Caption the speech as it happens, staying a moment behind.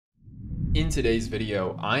In today's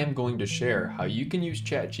video, I am going to share how you can use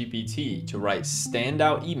ChatGPT to write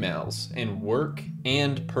standout emails in work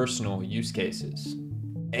and personal use cases.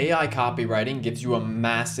 AI copywriting gives you a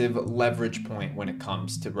massive leverage point when it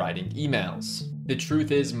comes to writing emails. The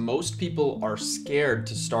truth is, most people are scared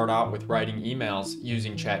to start out with writing emails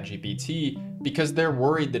using ChatGPT because they're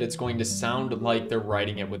worried that it's going to sound like they're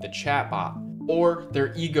writing it with a chatbot, or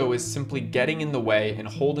their ego is simply getting in the way and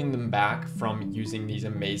holding them back from using these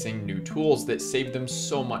amazing new tools that save them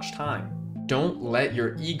so much time. Don't let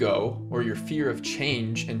your ego or your fear of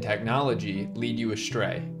change in technology lead you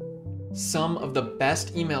astray. Some of the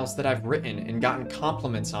best emails that I've written and gotten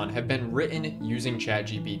compliments on have been written using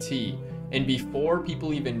ChatGPT, and before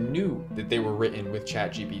people even knew that they were written with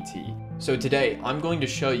ChatGPT. So today, I'm going to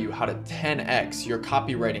show you how to 10x your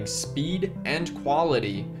copywriting speed and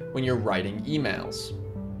quality when you're writing emails.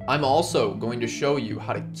 I'm also going to show you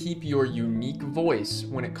how to keep your unique voice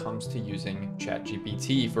when it comes to using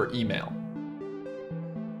ChatGPT for email.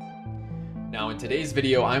 Now in today's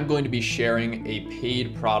video, I'm going to be sharing a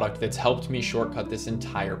paid product that's helped me shortcut this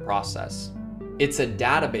entire process. It's a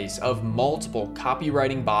database of multiple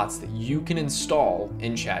copywriting bots that you can install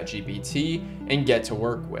in ChatGPT and get to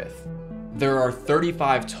work with. There are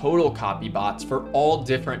 35 total copy bots for all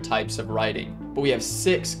different types of writing, but we have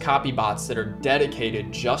 6 copy bots that are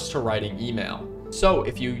dedicated just to writing email. So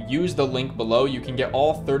if you use the link below, you can get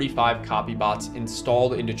all 35 copybots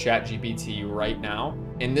installed into ChatGPT right now.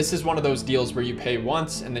 And this is one of those deals where you pay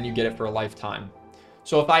once and then you get it for a lifetime.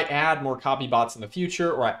 So if I add more copybots in the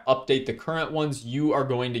future or I update the current ones, you are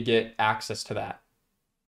going to get access to that.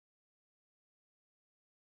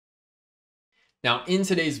 Now in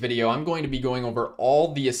today's video, I'm going to be going over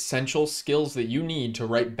all the essential skills that you need to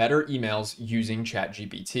write better emails using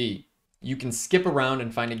ChatGPT. You can skip around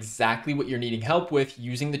and find exactly what you're needing help with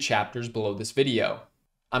using the chapters below this video.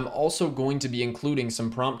 I'm also going to be including some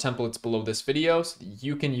prompt templates below this video so that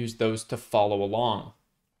you can use those to follow along.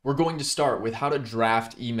 We're going to start with how to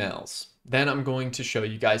draft emails. Then I'm going to show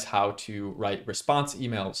you guys how to write response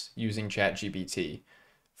emails using ChatGPT.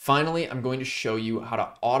 Finally, I'm going to show you how to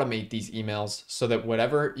automate these emails so that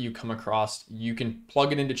whatever you come across, you can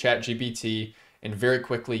plug it into ChatGPT and very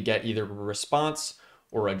quickly get either a response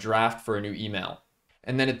or a draft for a new email.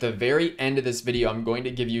 And then at the very end of this video, I'm going to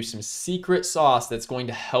give you some secret sauce that's going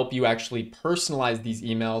to help you actually personalize these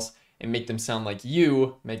emails and make them sound like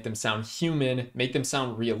you, make them sound human, make them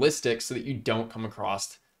sound realistic so that you don't come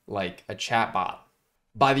across like a chatbot.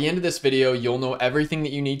 By the end of this video, you'll know everything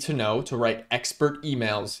that you need to know to write expert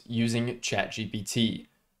emails using ChatGPT.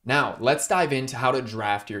 Now, let's dive into how to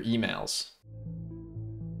draft your emails.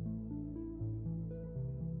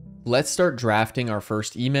 Let's start drafting our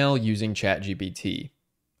first email using ChatGPT.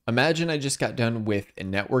 Imagine I just got done with a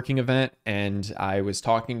networking event and I was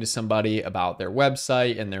talking to somebody about their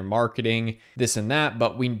website and their marketing, this and that,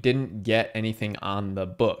 but we didn't get anything on the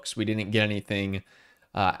books. We didn't get anything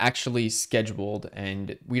actually scheduled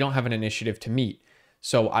and we don't have an initiative to meet.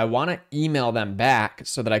 So I want to email them back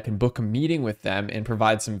so that I can book a meeting with them and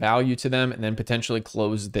provide some value to them and then potentially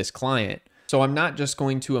close this client. So I'm not just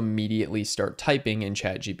going to immediately start typing in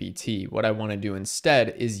ChatGPT. What I want to do instead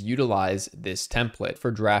is utilize this template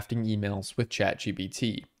for drafting emails with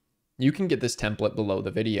ChatGPT. You can get this template below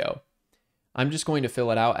the video. I'm just going to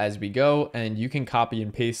fill it out as we go, and you can copy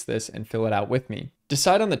and paste this and fill it out with me.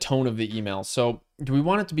 Decide on the tone of the email. So do we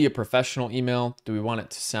want it to be a professional email? Do we want it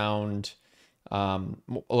to sound a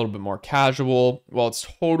little bit more casual? Well, it's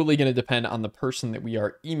totally going to depend on the person that we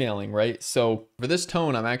are emailing, right? So for this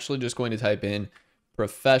tone, I'm actually just going to type in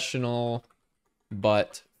professional,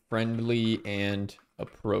 but friendly and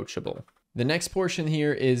approachable. The next portion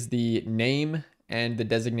here is the name and the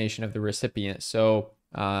designation of the recipient. So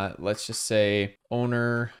let's just say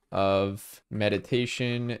owner of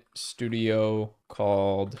meditation studio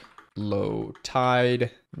called Low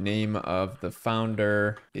Tide. Name of the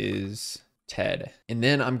founder is Ted. And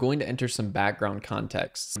then I'm going to enter some background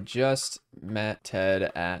context. Just met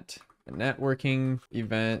Ted at a networking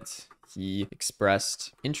event. He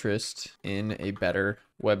expressed interest in a better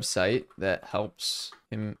website that helps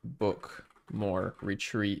him book more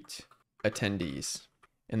retreat attendees.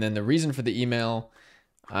 And then the reason for the email,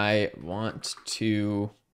 I want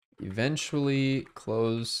to eventually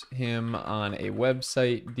close him on a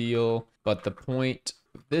website deal, but the point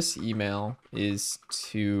of this email is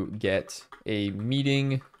to get a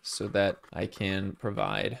meeting so that I can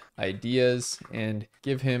provide ideas and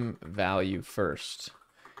give him value first.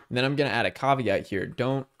 And then I'm going to add a caveat here.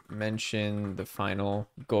 Don't mention the final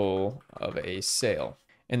goal of a sale.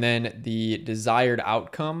 And then the desired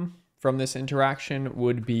outcome from this interaction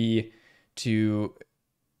would be to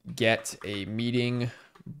get a meeting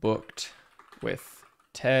booked with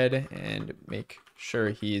Ted and make sure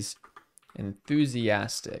he's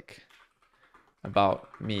enthusiastic about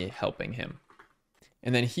me helping him.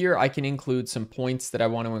 And then here I can include some points that I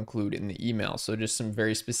want to include in the email. So just some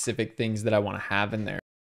very specific things that I want to have in there.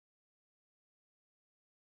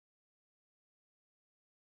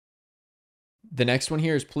 The next one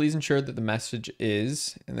here is please ensure that the message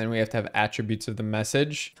is, and then we have to have attributes of the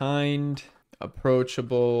message: kind,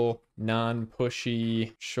 approachable,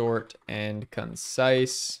 non-pushy, short and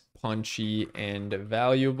concise, punchy and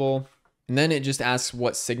valuable. And then it just asks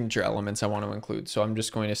what signature elements I want to include. So I'm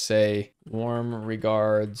just going to say warm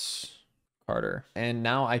regards, Carter. And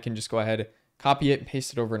now I can just go ahead, copy it and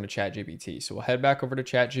paste it over into ChatGPT. So we'll head back over to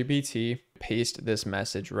ChatGPT, paste this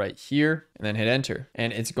message right here, and then hit enter.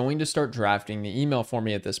 And it's going to start drafting the email for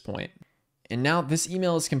me at this point. And now this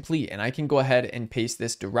email is complete and I can go ahead and paste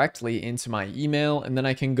this directly into my email, and then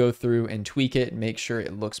I can go through and tweak it and make sure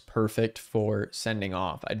it looks perfect for sending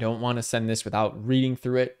off. I don't want to send this without reading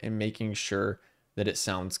through it and making sure that it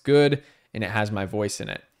sounds good and it has my voice in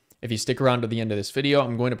it. If you stick around to the end of this video,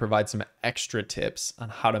 I'm going to provide some extra tips on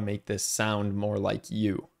how to make this sound more like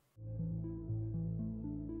you.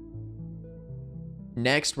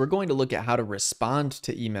 Next, we're going to look at how to respond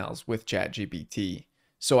to emails with ChatGPT.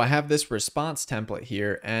 So I have this response template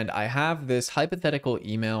here, and I have this hypothetical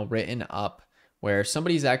email written up where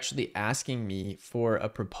somebody's actually asking me for a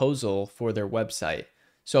proposal for their website.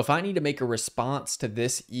 So if I need to make a response to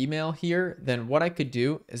this email here, then what I could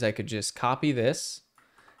do is I could just copy this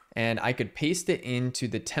and I could paste it into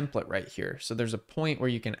the template right here. So there's a point where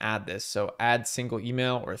you can add this. So add single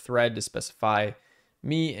email or thread to specify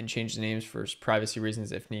me and change the names for privacy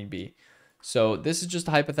reasons if need be. So this is just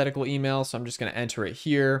a hypothetical email, so I'm just going to enter it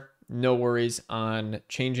here. No worries on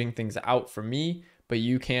changing things out for me, but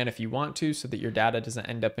you can if you want to so that your data doesn't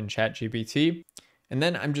end up in ChatGPT. And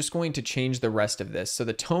then I'm just going to change the rest of this. So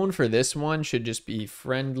the tone for this one should just be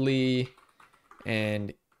friendly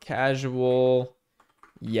and casual,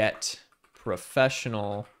 yet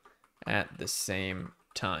professional at the same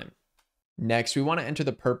time. Next, we want to enter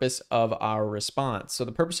the purpose of our response. So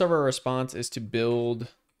the purpose of our response is to build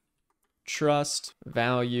trust,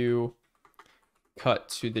 value, cut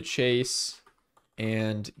to the chase,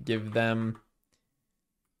 and give them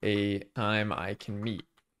a time I can meet.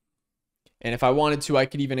 And if I wanted to, I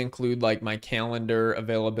could even include like my calendar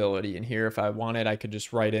availability in here. If I wanted, I could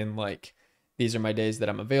just write in like, these are my days that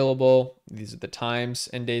I'm available. These are the times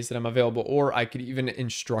and days that I'm available. Or I could even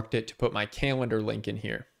instruct it to put my calendar link in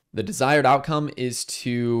here. The desired outcome is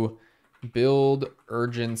to build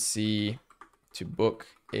urgency to book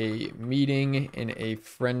a meeting in a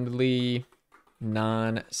friendly,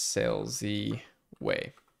 non-salesy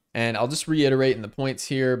way. And I'll just reiterate in the points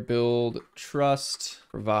here: build trust,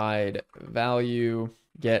 provide value,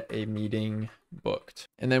 get a meeting booked.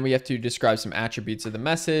 And then we have to describe some attributes of the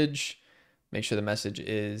message. Make sure the message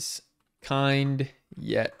is kind,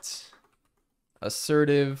 yet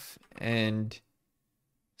assertive and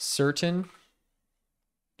certain.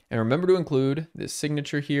 And remember to include this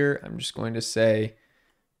signature here. I'm just going to say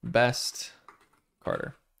best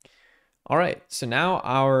Carter. All right, so now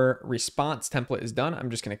our response template is done. I'm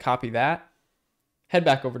just going to copy that, head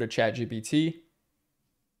back over to ChatGPT,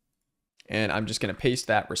 and I'm just going to paste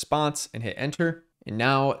that response and hit enter. And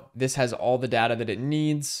now this has all the data that it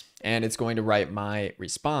needs, and it's going to write my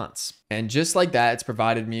response. And just like that, it's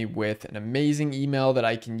provided me with an amazing email that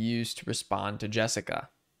I can use to respond to Jessica.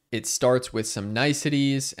 It starts with some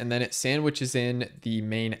niceties, and then it sandwiches in the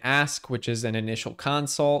main ask, which is an initial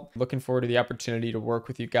consult. Looking forward to the opportunity to work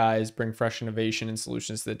with you guys, bring fresh innovation and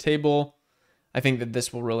solutions to the table. I think that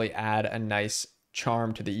this will really add a nice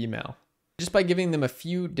charm to the email. Just by giving them a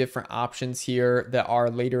few different options here that are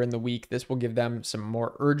later in the week, this will give them some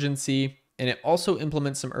more urgency. And it also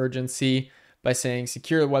implements some urgency by saying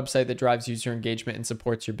secure a website that drives user engagement and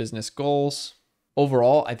supports your business goals.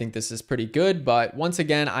 Overall, I think this is pretty good, but once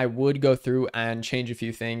again, I would go through and change a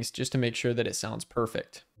few things just to make sure that it sounds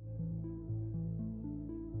perfect.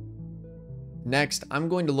 Next, I'm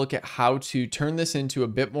going to look at how to turn this into a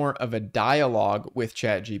bit more of a dialogue with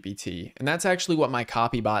ChatGPT. And that's actually what my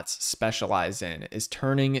CopyBots specialize in, is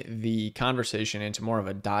turning the conversation into more of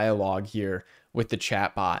a dialogue here with the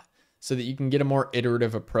chatbot so that you can get a more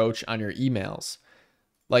iterative approach on your emails.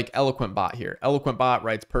 Like Eloquent Bot here. Eloquent Bot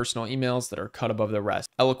writes personal emails that are cut above the rest.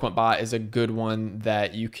 Eloquent Bot is a good one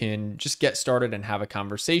that you can just get started and have a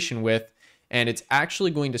conversation with. And it's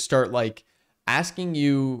actually going to start like asking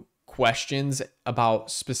you questions about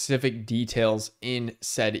specific details in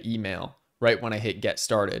said email right when I hit get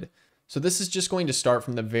started. So this is just going to start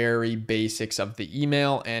from the very basics of the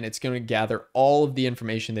email, and it's going to gather all of the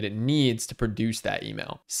information that it needs to produce that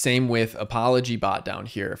email. Same with apology bot down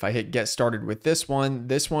here. If I hit get started with this one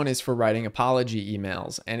is for writing apology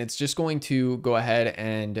emails, and it's just going to go ahead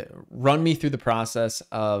and run me through the process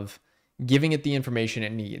of giving it the information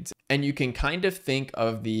it needs. And you can kind of think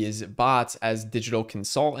of these bots as digital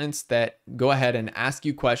consultants that go ahead and ask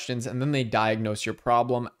you questions, and then they diagnose your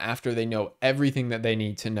problem after they know everything that they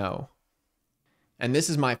need to know. And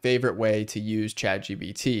this is my favorite way to use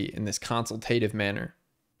ChatGPT in this consultative manner.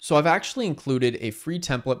 So I've actually included a free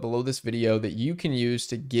template below this video that you can use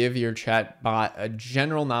to give your chatbot a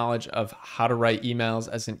general knowledge of how to write emails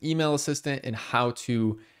as an email assistant and how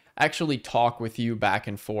to actually talk with you back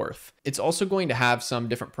and forth. It's also going to have some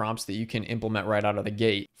different prompts that you can implement right out of the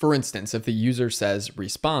gate. For instance, if the user says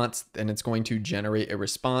response, then it's going to generate a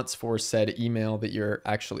response for said email that you're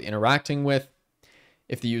actually interacting with.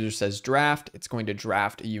 If the user says draft, it's going to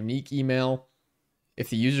draft a unique email. If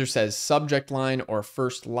the user says subject line or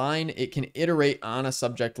first line, it can iterate on a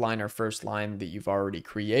subject line or first line that you've already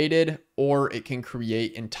created, or it can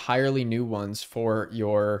create entirely new ones for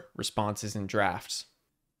your responses and drafts.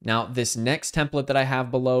 Now, this next template that I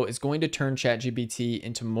have below is going to turn ChatGPT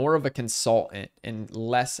into more of a consultant and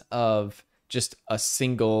less of just a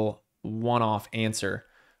single one-off answer,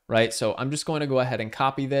 right? So I'm just going to go ahead and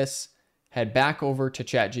copy this, head back over to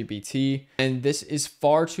ChatGPT, and this is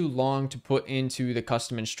far too long to put into the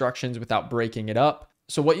custom instructions without breaking it up.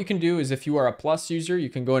 So what you can do is if you are a Plus user, you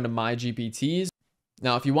can go into My GPTs.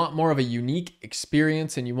 Now, if you want more of a unique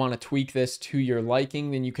experience and you want to tweak this to your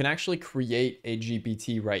liking, then you can actually create a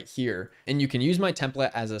GPT right here. And you can use my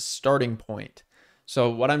template as a starting point. So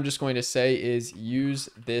what I'm just going to say is use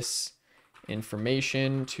this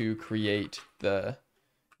information to create the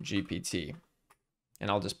GPT. And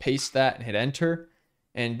I'll just paste that and hit enter.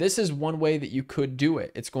 And this is one way that you could do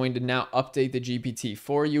it. It's going to now update the GPT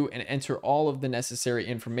for you and enter all of the necessary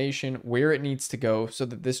information where it needs to go so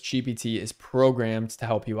that this GPT is programmed to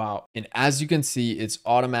help you out. And as you can see, it's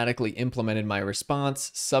automatically implemented my response,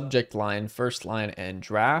 subject line, first line, and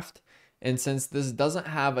draft. And since this doesn't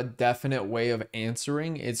have a definite way of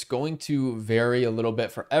answering, it's going to vary a little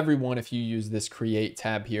bit for everyone if you use this create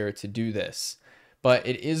tab here to do this. But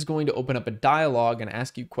it is going to open up a dialogue and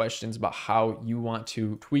ask you questions about how you want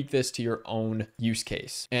to tweak this to your own use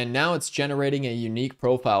case. And now it's generating a unique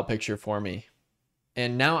profile picture for me.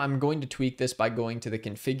 And now I'm going to tweak this by going to the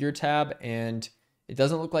configure tab, and it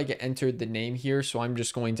doesn't look like it entered the name here. So I'm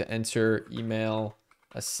just going to enter email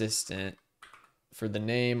assistant for the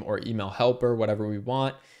name, or email helper, whatever we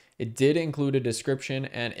want. It did include a description,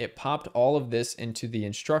 and it popped all of this into the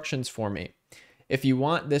instructions for me. If you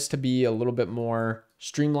want this to be a little bit more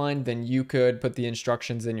streamlined, then you could put the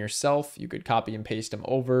instructions in yourself. You could copy and paste them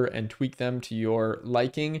over and tweak them to your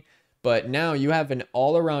liking. But now you have an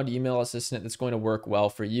all-around email assistant that's going to work well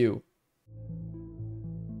for you.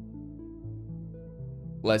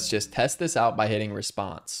 Let's just test this out by hitting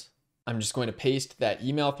response. I'm just going to paste that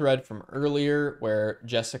email thread from earlier where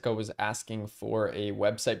Jessica was asking for a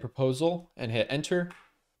website proposal and hit enter.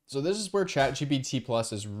 So this is where ChatGPT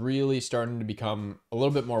Plus is really starting to become a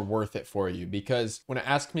little bit more worth it for you, because when it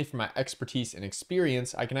asks me for my expertise and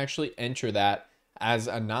experience, I can actually enter that as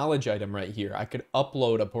a knowledge item right here. I could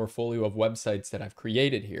upload a portfolio of websites that I've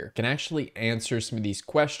created here. I can actually answer some of these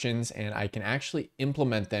questions, and I can actually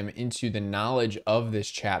implement them into the knowledge of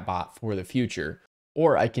this chatbot for the future.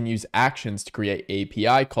 Or I can use actions to create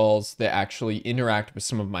API calls that actually interact with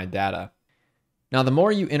some of my data. Now, the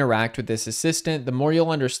more you interact with this assistant, the more you'll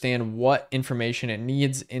understand what information it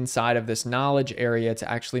needs inside of this knowledge area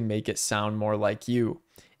to actually make it sound more like you.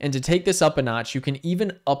 And to take this up a notch, you can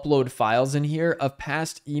even upload files in here of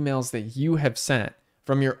past emails that you have sent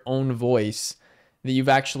from your own voice that you've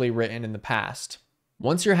actually written in the past.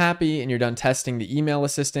 Once you're happy and you're done testing the email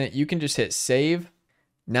assistant, you can just hit save.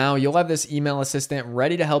 Now you'll have this email assistant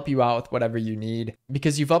ready to help you out with whatever you need,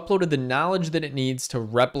 because you've uploaded the knowledge that it needs to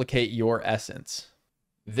replicate your essence.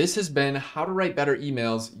 This has been how to write better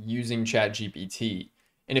emails using ChatGPT.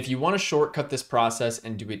 And if you want to shortcut this process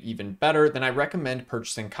and do it even better, then I recommend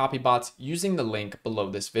purchasing CopyBots using the link below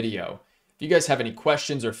this video. If you guys have any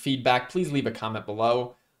questions or feedback, please leave a comment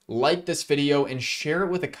below. Like this video and share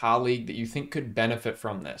it with a colleague that you think could benefit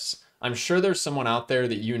from this. I'm sure there's someone out there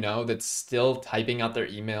that you know that's still typing out their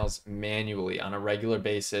emails manually on a regular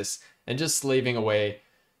basis and just slaving away,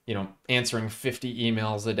 answering 50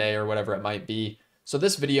 emails a day or whatever it might be. So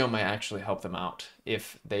this video might actually help them out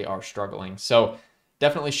if they are struggling. So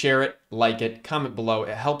definitely share it, like it, comment below.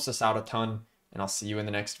 It helps us out a ton, and I'll see you in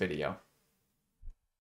the next video.